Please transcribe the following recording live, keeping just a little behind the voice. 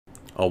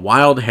a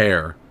wild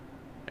hare.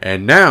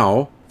 And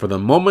now, for the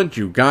moment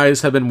you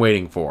guys have been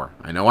waiting for.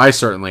 I know I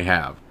certainly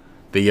have.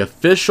 The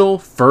official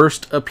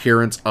first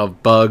appearance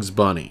of Bugs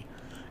Bunny.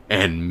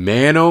 And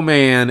man oh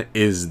man,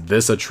 is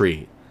this a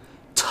treat.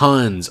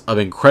 Tons of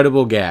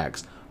incredible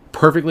gags,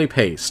 perfectly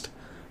paced,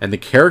 and the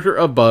character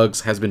of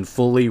Bugs has been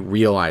fully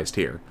realized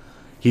here.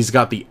 He's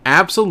got the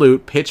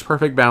absolute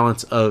pitch-perfect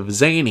balance of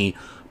zany,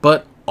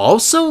 but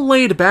also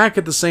laid back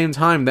at the same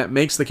time that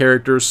makes the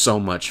character so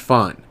much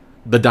fun.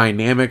 The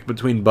dynamic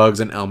between Bugs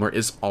and Elmer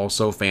is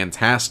also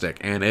fantastic,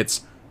 and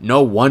it's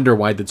no wonder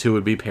why the two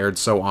would be paired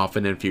so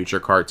often in future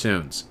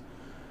cartoons.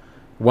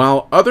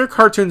 While other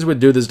cartoons would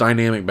do this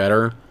dynamic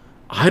better,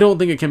 I don't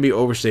think it can be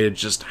overstated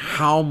just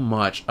how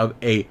much of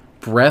a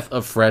breath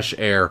of fresh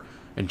air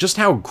and just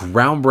how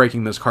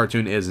groundbreaking this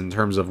cartoon is in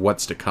terms of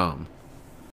what's to come.